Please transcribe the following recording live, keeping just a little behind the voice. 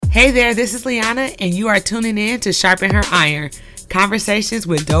Hey there, this is Liana, and you are tuning in to Sharpen Her Iron, Conversations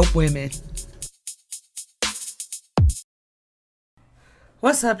with Dope Women.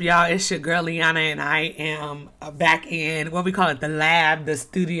 What's up, y'all? It's your girl, Liana, and I am back in what we call it, the lab, the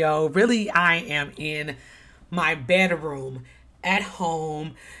studio. Really, I am in my bedroom at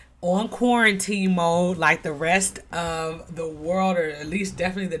home on quarantine mode like the rest of the world, or at least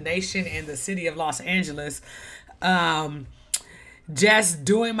definitely the nation and the city of Los Angeles. Just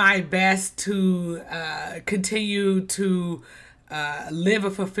doing my best to continue to live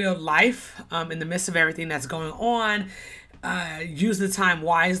a fulfilled life in the midst of everything that's going on. Use the time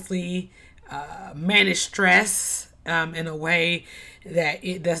wisely, manage stress in a way that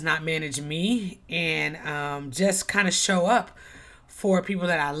it does not manage me, and just kind of show up for people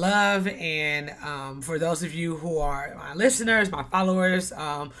that I love, and for those of you who are my listeners, my followers,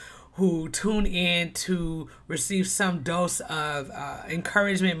 who tune in to receive some dose of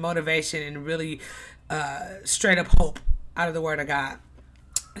encouragement, motivation, and really straight up hope out of the Word of God.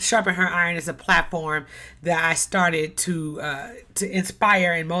 Sharpen Her Iron is a platform that I started to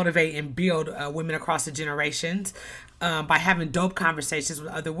inspire and motivate and build women across the generations by having dope conversations with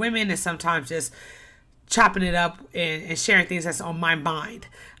other women, and sometimes just chopping it up and sharing things that's on my mind.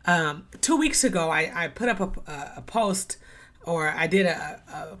 2 weeks ago, I put up a post, or I did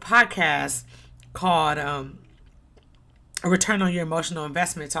a podcast called A Return on Your Emotional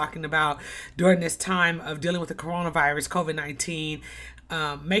Investment, talking about during this time of dealing with the coronavirus,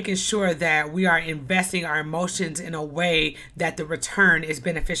 COVID-19, making sure that we are investing our emotions in a way that the return is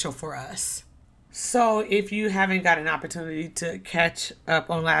beneficial for us. So if you haven't got an opportunity to catch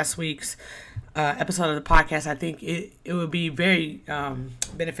up on last week's episode of the podcast, I think it would be very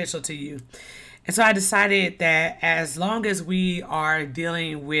beneficial to you. And so I decided that as long as we are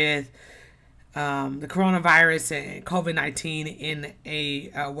dealing with the coronavirus and COVID-19 in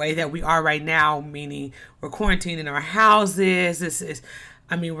a way that we are right now, meaning we're quarantined in our houses.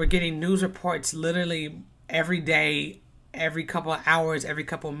 We're getting news reports literally every day, every couple of hours, every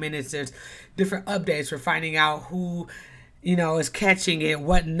couple of minutes. There's different updates. We're finding out who, is catching it,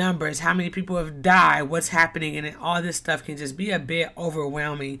 what numbers, how many people have died, what's happening, and all this stuff can just be a bit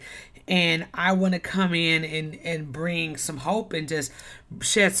overwhelming. And I want to come in and bring some hope and just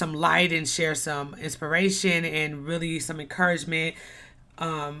shed some light and share some inspiration and really some encouragement,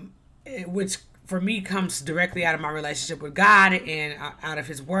 which for me comes directly out of my relationship with God and out of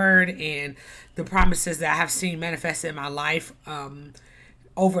His Word and the promises that I have seen manifested in my life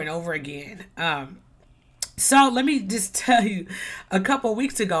over and over again. So let me just tell you, a couple of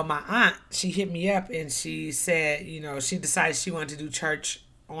weeks ago, my aunt, she hit me up and she said, she decided she wanted to do church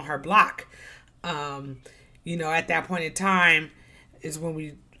on her block. At that point in time is when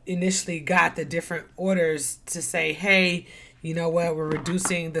we initially got the different orders to say, hey, you know what, we're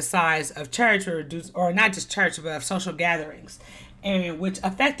reducing the size of church, or not just church, but of social gatherings, and which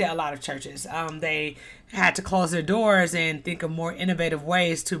affected a lot of churches. They had to close their doors and think of more innovative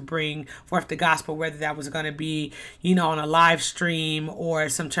ways to bring forth the gospel, whether that was going to be, on a live stream, or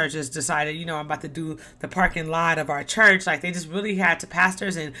some churches decided, I'm about to do the parking lot of our church. Like, they just really had to,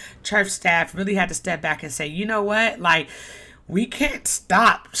 pastors and church staff really had to step back and say, you know what, like, we can't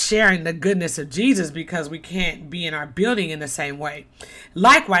stop sharing the goodness of Jesus because we can't be in our building in the same way.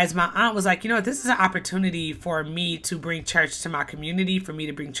 Likewise, my aunt was like, this is an opportunity for me to bring church to my community, for me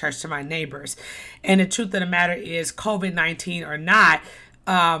to bring church to my neighbors. And the truth of the matter is, COVID-19 or not,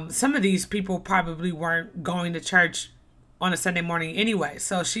 some of these people probably weren't going to church on a Sunday morning anyway.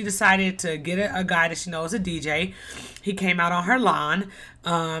 So she decided to get a guy that she knows, a DJ. He came out on her lawn,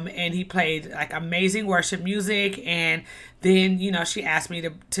 and he played like amazing worship music. And then, she asked me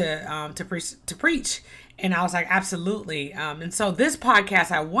to preach. And I was like, absolutely. And so this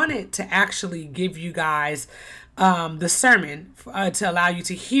podcast, I wanted to actually give you guys the sermon to allow you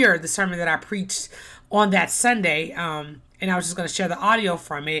to hear the sermon that I preached on that Sunday. And I was just going to share the audio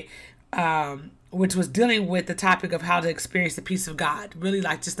from it, which was dealing with the topic of how to experience the peace of God. Really,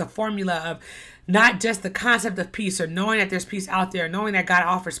 like, just the formula of not just the concept of peace or knowing that there's peace out there, knowing that God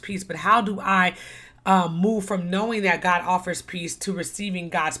offers peace, but how do I move from knowing that God offers peace to receiving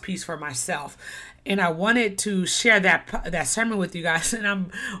God's peace for myself. And I wanted to share that sermon with you guys. And I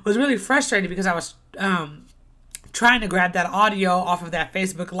was really frustrated because I was trying to grab that audio off of that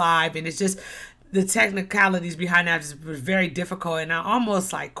Facebook Live, and it's just the technicalities behind that just was very difficult, and I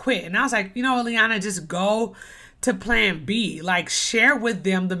almost quit. And I was like, Liana, just go to plan B. Like, share with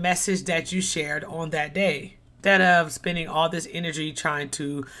them the message that you shared on that day, instead of spending all this energy trying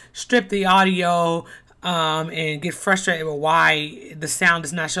to strip the audio, and get frustrated with why the sound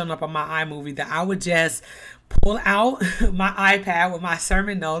is not showing up on my iMovie, that I would just pull out my iPad with my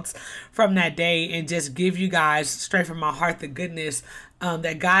sermon notes from that day and just give you guys straight from my heart the goodness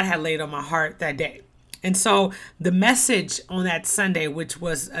that God had laid on my heart that day. And so the message on that Sunday, which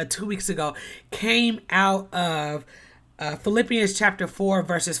was 2 weeks ago, came out of Philippians chapter 4,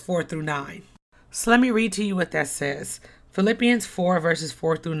 verses 4 through 9. So let me read to you what that says. Philippians 4, verses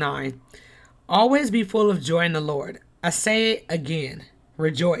 4 through 9. Always be full of joy in the Lord. I say it again,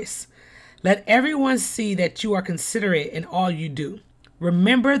 rejoice. Let everyone see that you are considerate in all you do.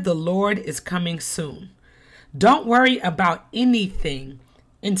 Remember, the Lord is coming soon. Don't worry about anything.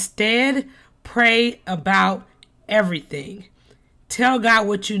 Instead, pray about everything. Tell God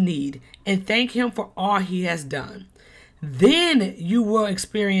what you need and thank Him for all He has done. Then you will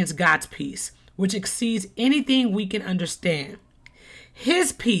experience God's peace, which exceeds anything we can understand.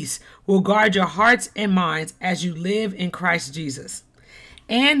 His peace will guard your hearts and minds as you live in Christ Jesus.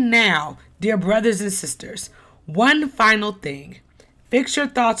 And now, dear brothers and sisters, one final thing. Fix your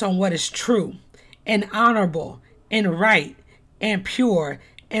thoughts on what is true and honorable and right and pure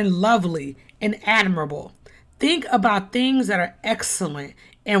and lovely and admirable. Think about things that are excellent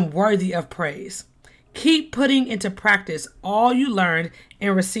and worthy of praise. Keep putting into practice all you learned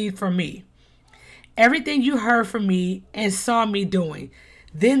and received from me. Everything you heard from me and saw me doing.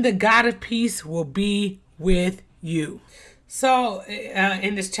 Then the God of peace will be with you. So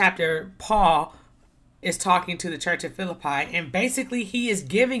in this chapter, Paul is talking to the church of Philippi, and basically he is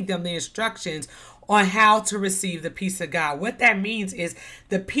giving them the instructions on how to receive the peace of God. What that means is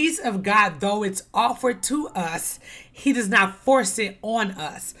the peace of God, though it's offered to us, He does not force it on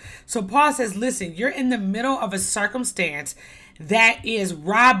us. So Paul says, listen, you're in the middle of a circumstance that is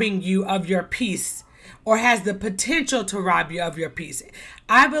robbing you of your peace, or has the potential to rob you of your peace.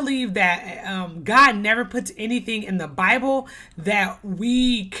 I believe that God never puts anything in the Bible that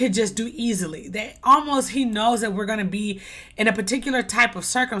we could just do easily. That almost He knows that we're going to be in a particular type of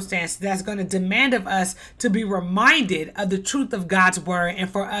circumstance that's going to demand of us to be reminded of the truth of God's word and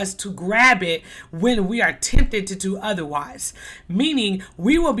for us to grab it when we are tempted to do otherwise. Meaning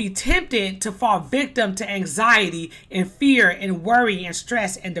we will be tempted to fall victim to anxiety and fear and worry and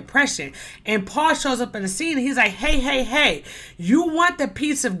stress and depression. And Paul shows up in the scene and he's like, hey, you want the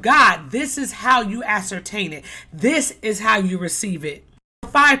peace of God. This is how you ascertain it. This is how you receive it.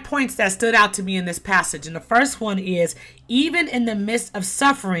 5 points that stood out to me in this passage. And the first one is, even in the midst of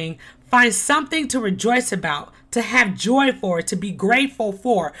suffering, find something to rejoice about, to have joy for, to be grateful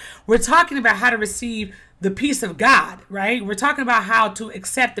for. We're talking about how to receive the peace of God, right? We're talking about how to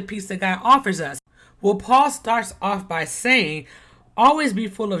accept the peace that God offers us. Well, Paul starts off by saying, always be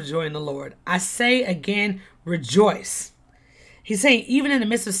full of joy in the Lord. I say again, rejoice. He's saying, even in the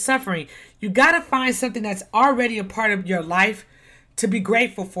midst of suffering, you got to find something that's already a part of your life to be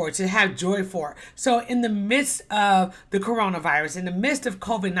grateful for, to have joy for. So in the midst of the coronavirus, in the midst of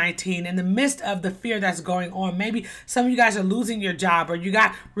COVID-19, in the midst of the fear that's going on, maybe some of you guys are losing your job, or you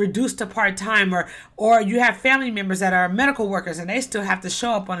got reduced to part-time, or you have family members that are medical workers and they still have to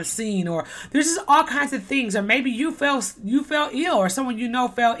show up on a scene, or there's just all kinds of things, or maybe you fell ill, or someone you know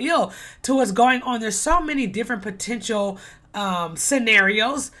fell ill to what's going on. There's so many different potential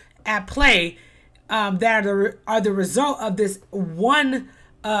scenarios at play that are the result of this one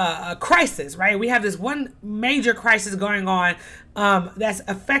crisis, right? We have this one major crisis going on that's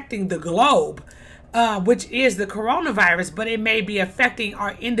affecting the globe, which is the coronavirus, but it may be affecting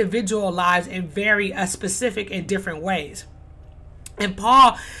our individual lives in very specific and different ways. And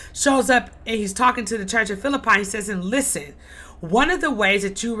Paul shows up and he's talking to the church of Philippi. He says, and listen, one of the ways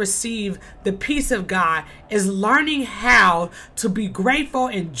that you receive the peace of God is learning how to be grateful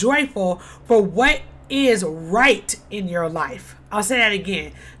and joyful for what is right in your life. I'll say that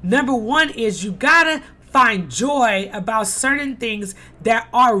again. Number one is you gotta find joy about certain things that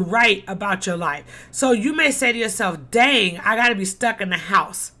are right about your life. So you may say to yourself, dang, I gotta be stuck in the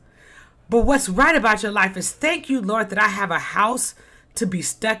house. But what's right about your life is, thank you, Lord, that I have a house to be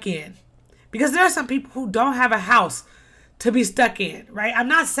stuck in. Because there are some people who don't have a house to be stuck in, right? I'm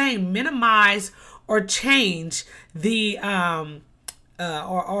not saying minimize or change the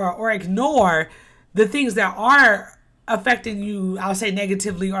or ignore the things that are affecting you, I'll say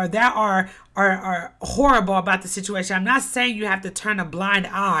negatively, or that are horrible about the situation. I'm not saying you have to turn a blind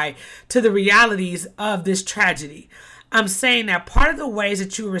eye to the realities of this tragedy. I'm saying that part of the ways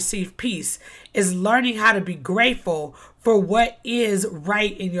that you receive peace is learning how to be grateful for what is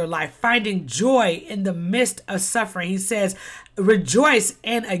right in your life, finding joy in the midst of suffering. He says, rejoice.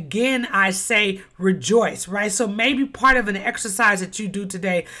 And again, I say rejoice, right? So maybe part of an exercise that you do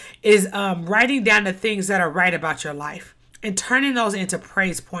today is writing down the things that are right about your life. and turning those into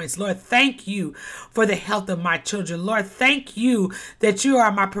praise points. Lord, thank you for the health of my children. Lord, thank you that you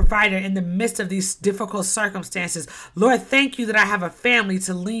are my provider in the midst of these difficult circumstances. Lord, thank you that I have a family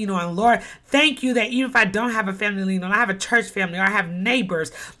to lean on. Lord, thank you that even if I don't have a family to lean on, I have a church family or I have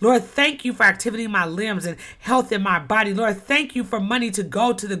neighbors. Lord, thank you for activity in my limbs and health in my body. Lord, thank you for money to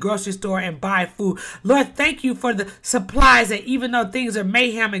go to the grocery store and buy food. Lord, thank you for the supplies that even though things are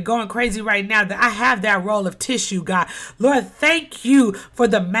mayhem and going crazy right now, that I have that roll of tissue, God. Lord, thank you for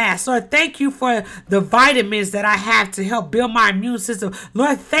the mask. Lord, thank you for the vitamins that I have to help build my immune system.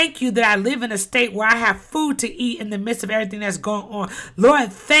 Lord, thank you that I live in a state where I have food to eat in the midst of everything that's going on.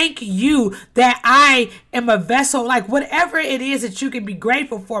 Lord, thank you that I am a vessel, like whatever it is that you can be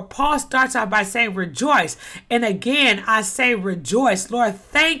grateful for. Paul starts off by saying rejoice. And again, I say rejoice. Lord,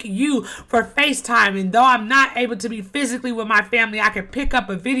 thank you for FaceTime. And though I'm not able to be physically with my family, I can pick up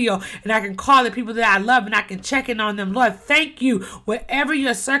a video and I can call the people that I love and I can check in on them. Lord, thank you. Whatever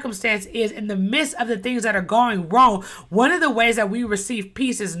your circumstance is in the midst of the things that are going wrong, one of the ways that we receive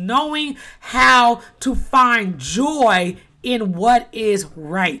peace is knowing how to find joy in what is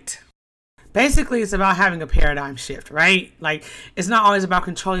right. Basically, it's about having a paradigm shift, right? Like, it's not always about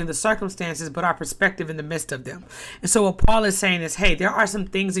controlling the circumstances, but our perspective in the midst of them. And so what Paul is saying is, hey, there are some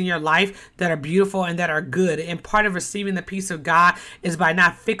things in your life that are beautiful and that are good. And part of receiving the peace of God is by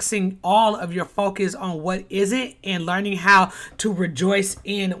not fixing all of your focus on what isn't and learning how to rejoice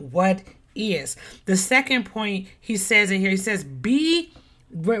in what is. The second point he says in here, he says,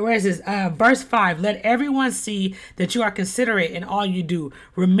 where is this? Verse 5, let everyone see that you are considerate in all you do.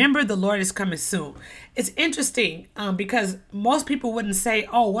 Remember, the Lord is coming soon. It's interesting because most people wouldn't say,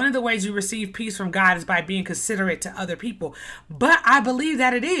 oh, one of the ways you receive peace from God is by being considerate to other people. But I believe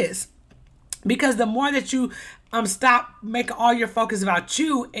that it is. Because the more that you stop making all your focus about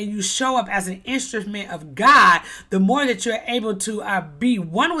you and you show up as an instrument of God, the more that you're able to be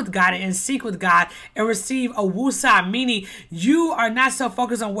one with God and seek with God and receive a wusa, meaning you are not so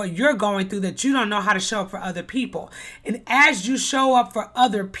focused on what you're going through that you don't know how to show up for other people. And as you show up for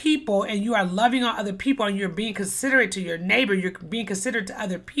other people and you are loving on other people and you're being considerate to your neighbor, you're being considerate to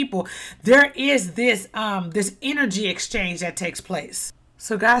other people, there is this energy exchange that takes place.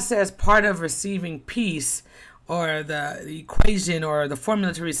 So God says part of receiving peace, or the equation or the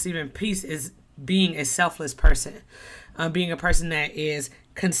formula to receiving peace, is being a selfless person, being a person that is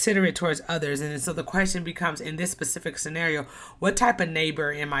considerate towards others. And so the question becomes, in this specific scenario, what type of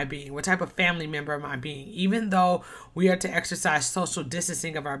neighbor am I being? What type of family member am I being? Even though we are to exercise social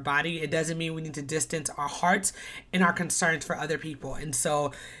distancing of our body, it doesn't mean we need to distance our hearts and our concerns for other people. And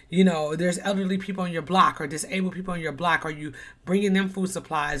so, there's elderly people on your block or disabled people on your block. Are you bringing them food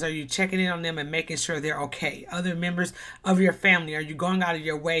supplies? Are you checking in on them and making sure they're okay? Other members of your family, are you going out of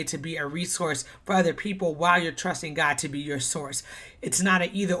your way to be a resource for other people while you're trusting God to be your source? It's not an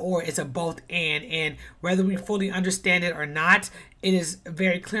either or, it's a both and whether we fully understand it or not, it is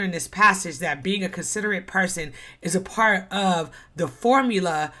very clear in this passage that being a considerate person is a part of the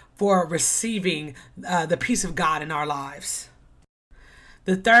formula for receiving the peace of God in our lives.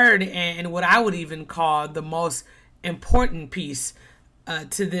 The third, and what I would even call the most important piece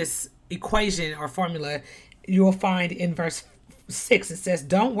to this equation or formula, you will find in verse 6. It says,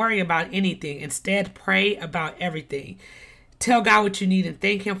 don't worry about anything. Instead, pray about everything. Tell God what you need and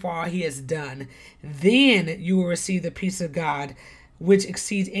thank Him for all He has done. Then you will receive the peace of God, which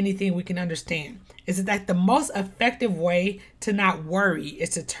exceeds anything we can understand. Is that the most effective way to not worry is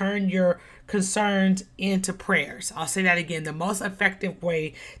to turn your concerns into prayers. I'll say that again. The most effective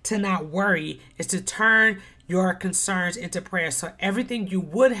way to not worry is to turn your concerns into prayer. So everything you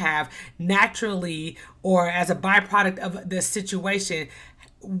would have naturally or as a byproduct of the situation,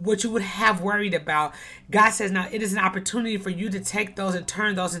 what you would have worried about, God says now it is an opportunity for you to take those and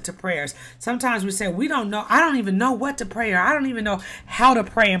turn those into prayers. Sometimes we say, we don't know, I don't even know what to pray, or I don't even know how to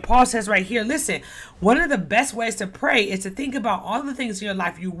pray. And Paul says right here, listen, one of the best ways to pray is to think about all the things in your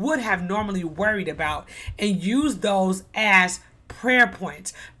life you would have normally worried about and use those as prayer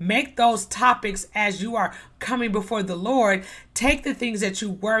points. Make those topics as you are coming before the Lord. Take the things that you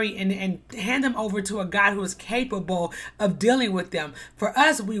worry and hand them over to a God who is capable of dealing with them. For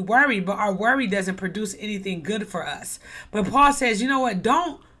us, we worry, but our worry doesn't produce anything good for us. But Paul says, you know what?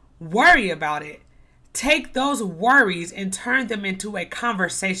 Don't worry about it. Take those worries and turn them into a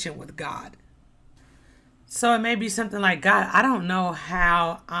conversation with God. So it may be something like, God, I don't know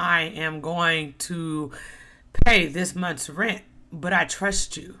how I am going to pay this month's rent, but I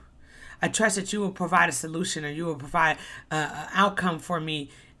trust you. I trust that you will provide a solution, or you will provide an outcome for me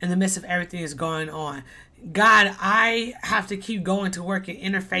in the midst of everything that's going on. God, I have to keep going to work and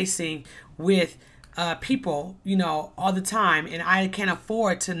interfacing with people, all the time, and I can't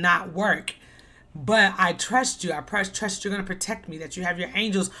afford to not work. But I trust you. I trust you're going to protect me, that you have your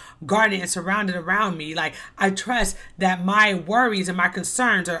angels guarded and surrounded around me. Like, I trust that my worries and my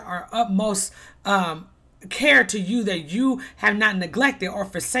concerns are utmost care to you, that you have not neglected or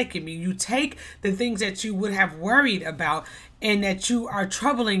forsaken me. You take the things that you would have worried about and that you are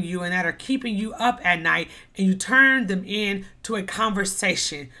troubling you and that are keeping you up at night, and you turn them into a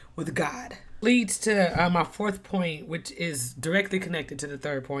conversation with God. Leads to my fourth point, which is directly connected to the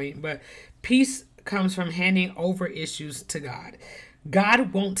third point, but peace comes from handing over issues to God.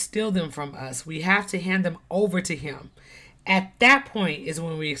 God won't steal them from us. We have to hand them over to him. At that point is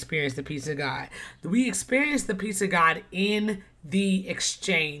when we experience the peace of God. We experience the peace of God in the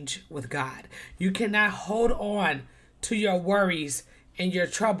exchange with God. You cannot hold on to your worries and your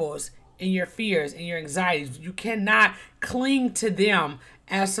troubles and your fears and your anxieties. You cannot cling to them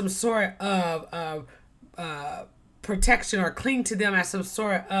as some sort of protection, or cling to them as some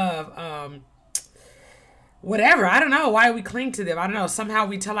sort of whatever. I don't know why we cling to them. I don't know. Somehow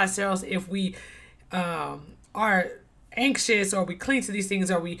we tell ourselves if we are anxious, or we cling to these things,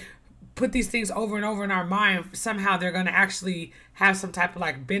 or we put these things over and over in our mind, somehow they're going to actually have some type of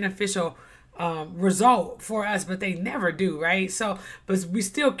like beneficial result for us, but they never do, right? So, but we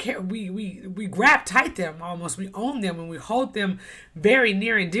still care. We grab tight them almost. We own them and we hold them very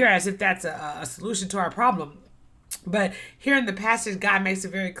near and dear, as if that's a solution to our problem. But here in the passage, God makes it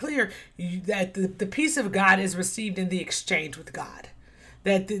very clear that the peace of God is received in the exchange with God.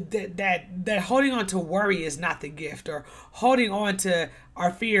 That holding on to worry is not the gift, or holding on to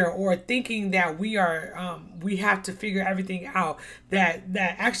our fear, or thinking that we have to figure everything out. That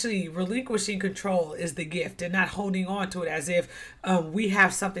actually relinquishing control is the gift, and not holding on to it as if we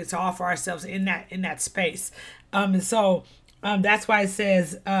have something to offer ourselves in that space. And so that's why it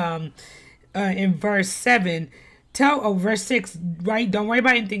says in verse 7. Verse 6, right? Don't worry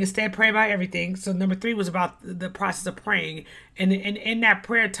about anything. Instead, pray about everything. So number 3 was about the process of praying. And in that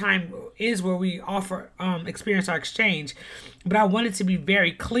prayer time is where we experience our exchange. But I wanted to be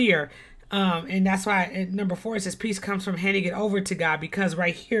very clear. And that's why at number 4, it says peace comes from handing it over to God. Because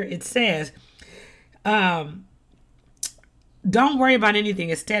right here it says, don't worry about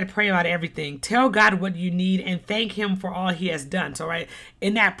anything. Instead, pray about everything. Tell God what you need and thank him for all he has done. So, right,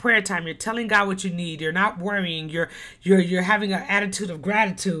 in that prayer time, you're telling God what you need. You're not worrying. You're having an attitude of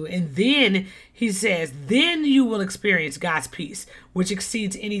gratitude. And then he says, then you will experience God's peace, which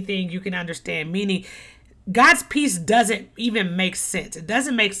exceeds anything you can understand. Meaning, God's peace doesn't even make sense. It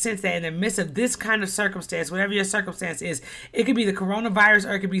doesn't make sense that in the midst of this kind of circumstance, whatever your circumstance is, it could be the coronavirus,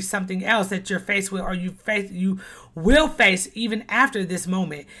 or it could be something else that you're faced with, or you will face even after this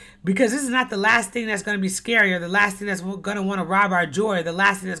moment. Because this is not the last thing that's going to be scary, or the last thing that's going to want to rob our joy, or the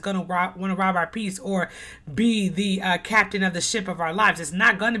last thing that's going to want to rob our peace, or be the captain of the ship of our lives. It's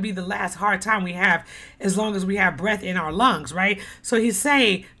not going to be the last hard time we have as long as we have breath in our lungs, right? So he's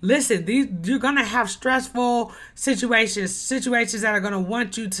saying, listen, you're going to have stressful situations that are going to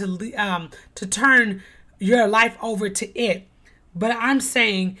want you to turn your life over to it. But I'm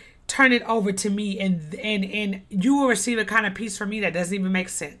saying, turn it over to me, and you will receive a kind of peace from me that doesn't even make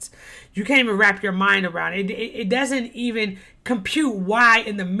sense. You can't even wrap your mind around it. It doesn't even compute why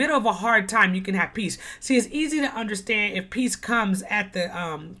in the middle of a hard time you can have peace. See, it's easy to understand if peace comes at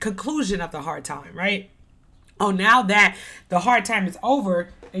the conclusion of the hard time, right? Oh, now that the hard time is over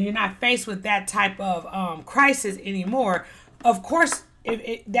and you're not faced with that type of crisis anymore, of course,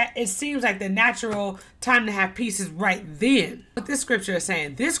 it seems like the natural time to have peace is right then. What this scripture is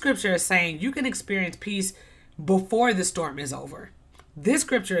saying, you can experience peace before the storm is over. This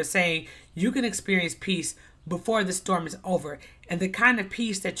scripture is saying you can experience peace before the storm is over. And the kind of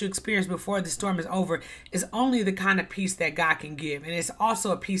peace that you experience before the storm is over is only the kind of peace that God can give. And it's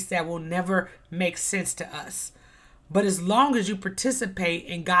also a peace that will never make sense to us. But as long as you participate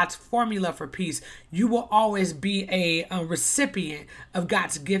in God's formula for peace, you will always be a recipient of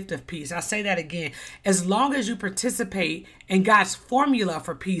God's gift of peace. I'll say that again. As long as you participate in God's formula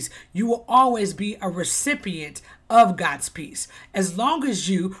for peace, you will always be a recipient of God's peace. As long as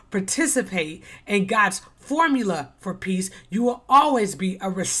you participate in God's formula for peace, you will always be a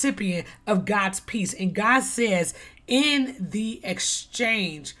recipient of God's peace. And God says, in the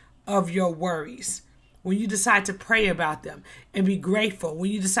exchange of your worries, when you decide to pray about them and be grateful, when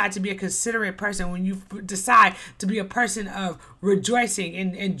you decide to be a considerate person, when you decide to be a person of rejoicing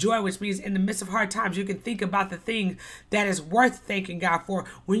and joy, which means in the midst of hard times, you can think about the thing that is worth thanking God for.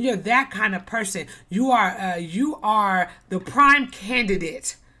 When you're that kind of person, you are the prime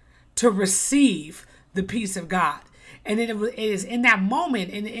candidate to receive the peace of God. And then it is in that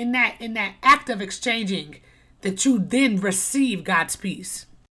moment, in that act of exchanging, that you then receive God's peace.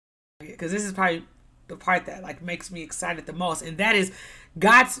 Because this is probably the part that like makes me excited the most, and that is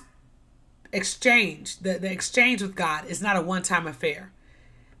God's exchange. The exchange with God is not a one-time affair.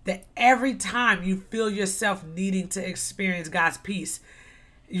 That every time you feel yourself needing to experience God's peace,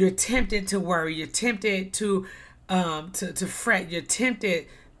 you're tempted to worry, you're tempted to fret, you're tempted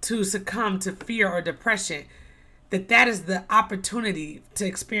to succumb to fear or depression, that is the opportunity to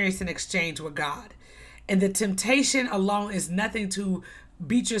experience an exchange with God. And the temptation alone is nothing to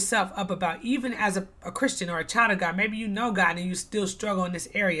beat yourself up about. Even as a Christian or a child of God, maybe you know God and you still struggle in this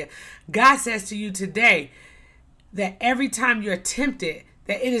area. God says to you today that every time you're tempted,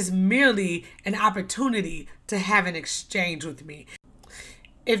 that it is merely an opportunity to have an exchange with me.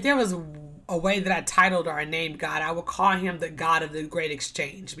 If there was a way that I titled or I named God, I would call him the God of the great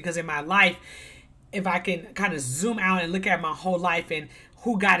exchange. Because in my life, if I can kind of zoom out and look at my whole life and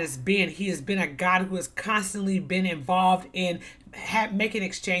who God has been, he has been a God who has constantly been involved in making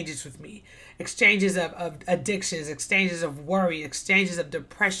exchanges with me. Exchanges of addictions, exchanges of worry, exchanges of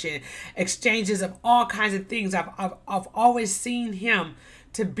depression, exchanges of all kinds of things. I've always seen him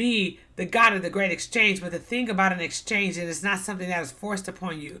to be the God of the great exchange. But the thing about an exchange, it is not something that is forced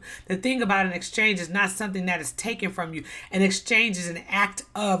upon you. The thing about an exchange is not something that is taken from you. An exchange is an act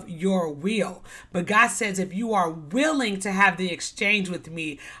of your will. But God says, if you are willing to have the exchange with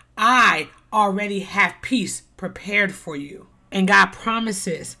me, I already have peace prepared for you. And God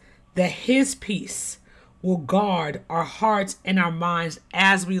promises that his peace will guard our hearts and our minds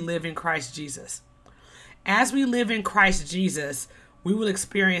as we live in Christ Jesus. As we live in Christ Jesus, we will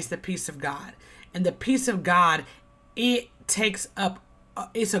experience the peace of God. And the peace of God, it takes up,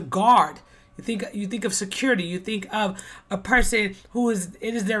 it's a guard. You think of security. You think of a person it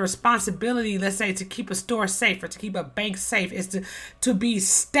is their responsibility, let's say, to keep a store safe or to keep a bank safe. It's to be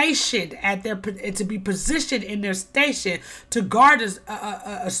stationed to be positioned in their station to guard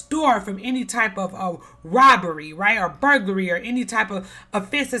a store from any type of robbery, right? Or burglary or any type of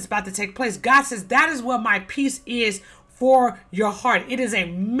offense that's about to take place. God says that is what my peace is for your heart. It is a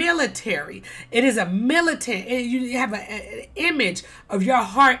military. It is a militant. You have an image of your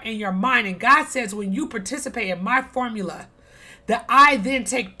heart and your mind. And God says when you participate in my formula, that I then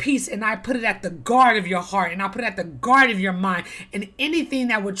take peace and I put it at the guard of your heart and I put it at the guard of your mind. And anything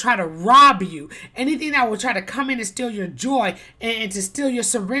that would try to rob you, anything that would try to come in and steal your joy and to steal your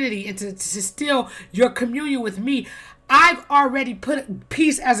serenity and to steal your communion with me, I've already put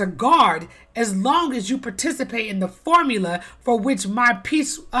peace as a guard as long as you participate in the formula for which my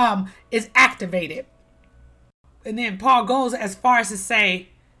peace is activated. And then Paul goes as far as to say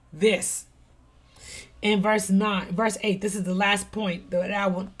this in verse 8. This is the last point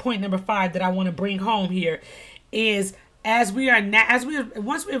point number 5 that I want to bring home here is once we've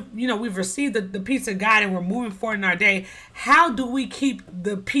received the peace of God and we're moving forward in our day, how do we keep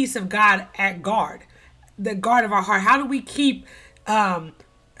the peace of God at guard? The guard of our heart. How do we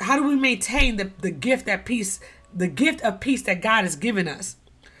maintain the gift of peace that God has given us?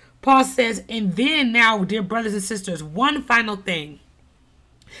 Paul says, and then now, dear brothers and sisters, one final thing.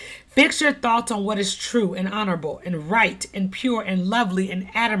 Fix your thoughts on what is true and honorable and right and pure and lovely and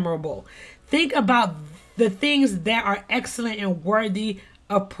admirable. Think about the things that are excellent and worthy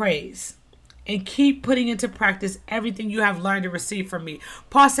of praise. And keep putting into practice everything you have learned and received from me.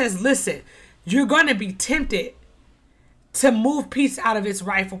 Paul says, listen, you're going to be tempted to move peace out of its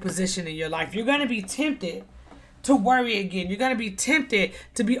rightful position in your life. You're going to be tempted to worry again. You're going to be tempted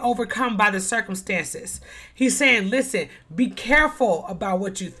to be overcome by the circumstances. He's saying, listen, be careful about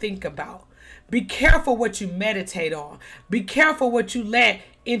what you think about. Be careful what you meditate on. Be careful what you let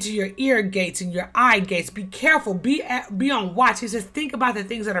into your ear gates and your eye gates. Be careful. Be on watch. He says, think about the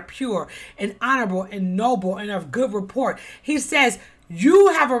things that are pure and honorable and noble and of good report. He says, you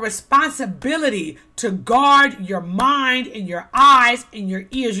have a responsibility to guard your mind and your eyes and your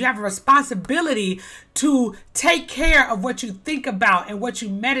ears. You have a responsibility to take care of what you think about and what you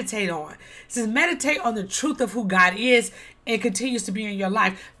meditate on. It says meditate on the truth of who God is and continues to be in your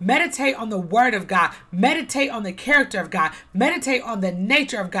life. Meditate on the word of God. Meditate on the character of God. Meditate on the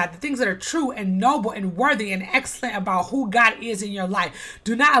nature of God, the things that are true and noble and worthy and excellent about who God is in your life.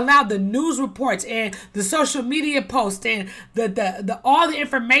 Do not allow the news reports and the social media posts and the all the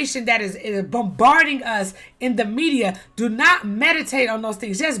information that is bombarding us in the media. Do not meditate on those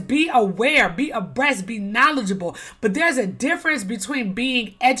things. Just be aware, be abreast, be knowledgeable. But there's a difference between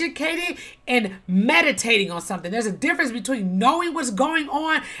being educated and meditating on something. There's a difference between knowing what's going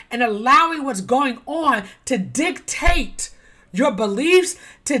on and allowing what's going on to dictate your beliefs,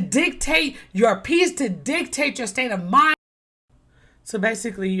 to dictate your peace, to dictate your state of mind. So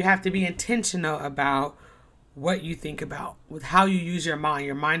basically, you have to be intentional about what you think about, with how you use your mind.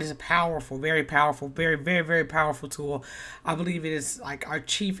 Your mind is a powerful, very, very powerful tool. I believe it is like our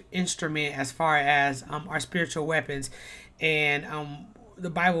chief instrument as far as our spiritual weapons. And the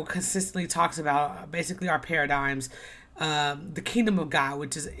Bible consistently talks about basically our paradigms. The kingdom of God,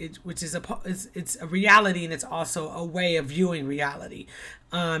 which is it's a reality, and it's also a way of viewing reality.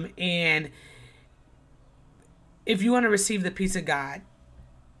 And if you want to receive the peace of God,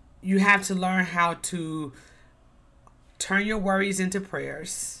 you have to learn how to turn your worries into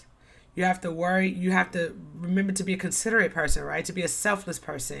prayers. You have to remember to be a considerate person, right? To be a selfless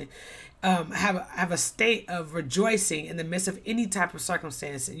person. Have a state of rejoicing in the midst of any type of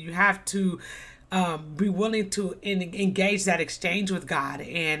circumstance. And you have to be willing to engage that exchange with God.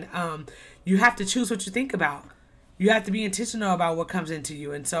 And you have to choose what you think about. You have to be intentional about what comes into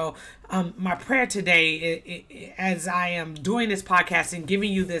you. And so my prayer today, as I am doing this podcast and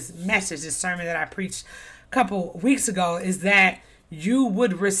giving you this message, this sermon that I preached a couple weeks ago, is that you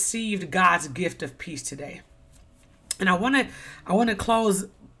would receive God's gift of peace today. And I want to close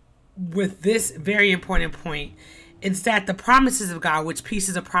with this very important point. It's that the promises of God, which peace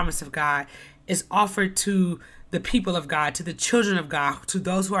is a promise of God, is offered to the people of God, to the children of God, to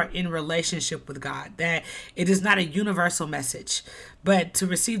those who are in relationship with God. That it is not a universal message, but to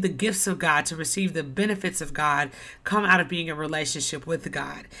receive the gifts of God, to receive the benefits of God, come out of being in relationship with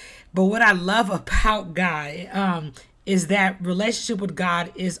God. But what I love about God is that relationship with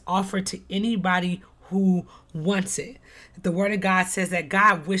God is offered to anybody who wants it. The word of God says that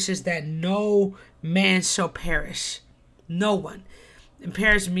God wishes that no man shall perish. No one. And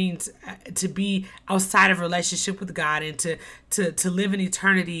perish means to be outside of relationship with God, and to live in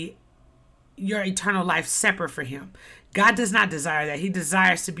eternity, your eternal life separate from Him. God does not desire that. He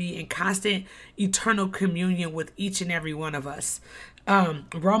desires to be in constant eternal communion with each and every one of us.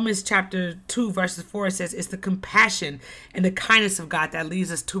 Romans chapter 2 verses 4 says it's the compassion and the kindness of God that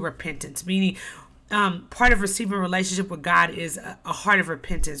leads us to repentance, meaning part of receiving a relationship with God is a heart of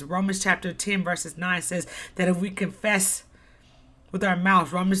repentance. Romans chapter 10 verses 9 says that if we confess with our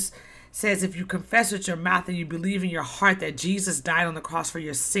mouth, Romans says if you confess with your mouth and you believe in your heart that Jesus died on the cross for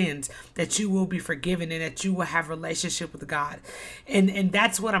your sins, that you will be forgiven and that you will have relationship with God. And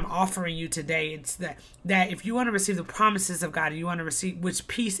that's what I'm offering you today. It's that if you want to receive the promises of God, you want to receive, which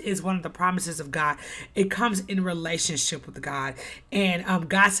peace is one of the promises of God, it comes in relationship with God. And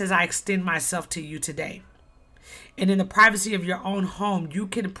God says, I extend myself to you today. And in the privacy of your own home, you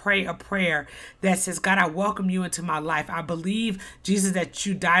can pray a prayer that says, God, I welcome you into my life. I believe, Jesus, that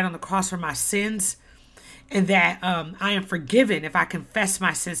you died on the cross for my sins, and that I am forgiven if I confess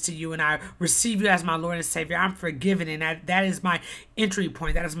my sins to you and I receive you as my Lord and Savior. I'm forgiven, and that is my entry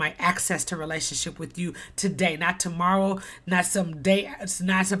point. That is my access to relationship with you today, not tomorrow, not some day,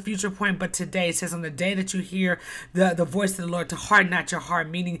 not some future point, but today. It says on the day that you hear the voice of the Lord, to harden not your heart,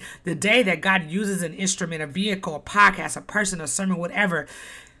 meaning the day that God uses an instrument, a vehicle, a podcast, a person, a sermon, whatever,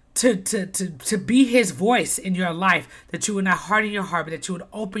 to be His voice in your life, that you would not harden your heart, but that you would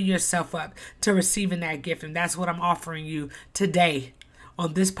open yourself up to receiving that gift. And that's what I'm offering you today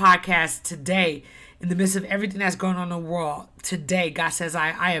on this podcast today. In the midst of everything that's going on in the world today, God says,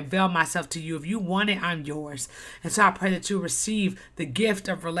 I avail myself to you. If you want it, I'm yours. And so I pray that you receive the gift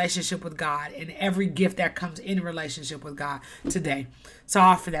of relationship with God and every gift that comes in relationship with God today. So I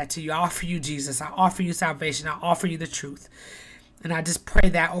offer that to you. I offer you Jesus. I offer you salvation. I offer you the truth. And I just pray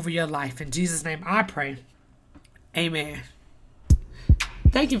that over your life. In Jesus' name I pray. Amen.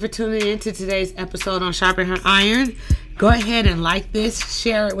 Thank you for tuning in to today's episode on Sharpen Her Iron. Go ahead and like this,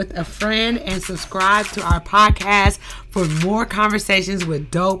 share it with a friend, and subscribe to our podcast for more conversations with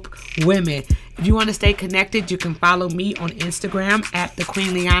dope women. If you want to stay connected, you can follow me on Instagram at The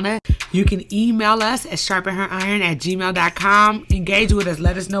Queen Liana. You can email us at sharpenheriron@gmail.com. Engage with us.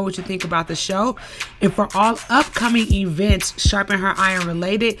 Let us know what you think about the show. And for all upcoming events Sharpen Her Iron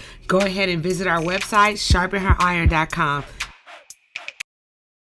related, go ahead and visit our website, sharpenheriron.com.